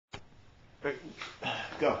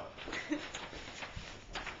Go.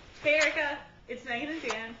 Hey Erica, it's Megan and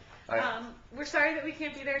Dan. Hi. We're sorry that we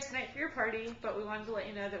can't be there tonight for your party, but we wanted to let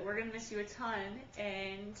you know that we're going to miss you a ton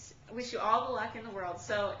and wish you all the luck in the world.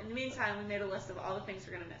 So in the meantime, we made a list of all the things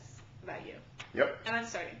we're going to miss about you. Yep. And I'm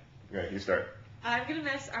starting. Okay, you start. I'm going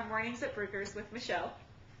to miss our mornings at Brooker's with Michelle.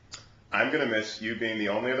 I'm going to miss you being the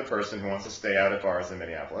only other person who wants to stay out at bars in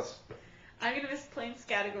Minneapolis. I'm going to miss playing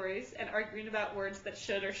categories and arguing about words that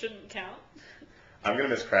should or shouldn't count. I'm going to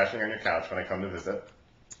miss crashing on your couch when I come to visit.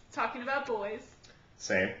 Talking about boys.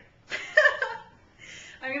 Same.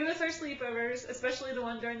 I'm going to miss our sleepovers, especially the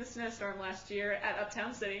one during the snowstorm last year at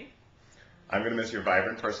Uptown City. I'm going to miss your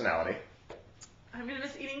vibrant personality. I'm going to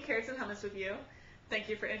miss eating carrots and hummus with you. Thank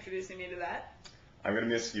you for introducing me to that. I'm going to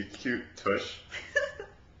miss your cute tush.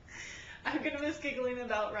 I'm going to miss giggling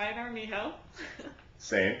about Ryan Armijo.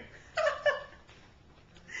 Same.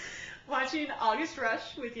 Watching August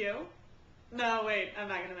Rush with you. No, wait, I'm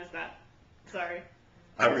not going to miss that. Sorry.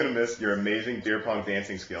 I'm going to miss your amazing beer pong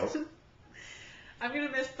dancing skills. I'm going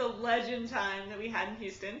to miss the legend time that we had in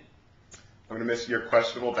Houston. I'm going to miss your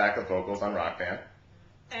questionable backup vocals on Rock Band.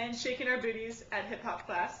 And shaking our booties at hip hop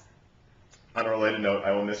class. On a related note,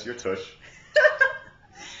 I will miss your tush.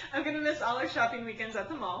 I'm going to miss all our shopping weekends at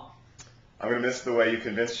the mall. I'm going to miss the way you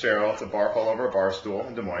convinced Cheryl to barf all over a bar stool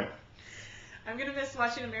in Des Moines. I'm going to miss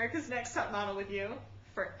watching America's Next Top Model with you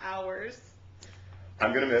for hours.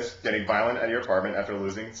 I'm going to miss getting violent at your apartment after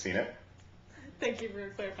losing Seen It. Thank you for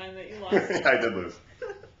clarifying that you lost. I did lose.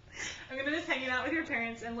 I'm going to miss hanging out with your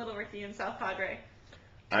parents in Little Ricky and South Padre.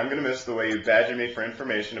 I'm going to miss the way you badgered me for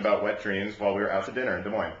information about wet dreams while we were out to dinner in Des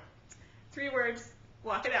Moines. 3 words,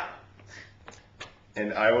 walk it out.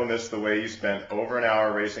 And I will miss the way you spent over an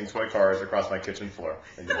hour racing toy cars across my kitchen floor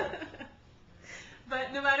in Des Moines.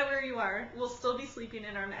 But no matter where you are, we'll still be sleeping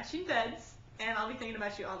in our matching beds, and I'll be thinking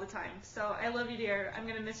about you all the time. So I love you, dear. I'm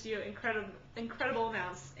going to miss you incredible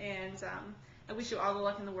amounts, and I wish you all the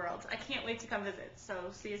luck in the world. I can't wait to come visit, so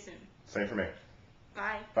see you soon. Same for me.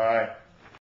 Bye. Bye.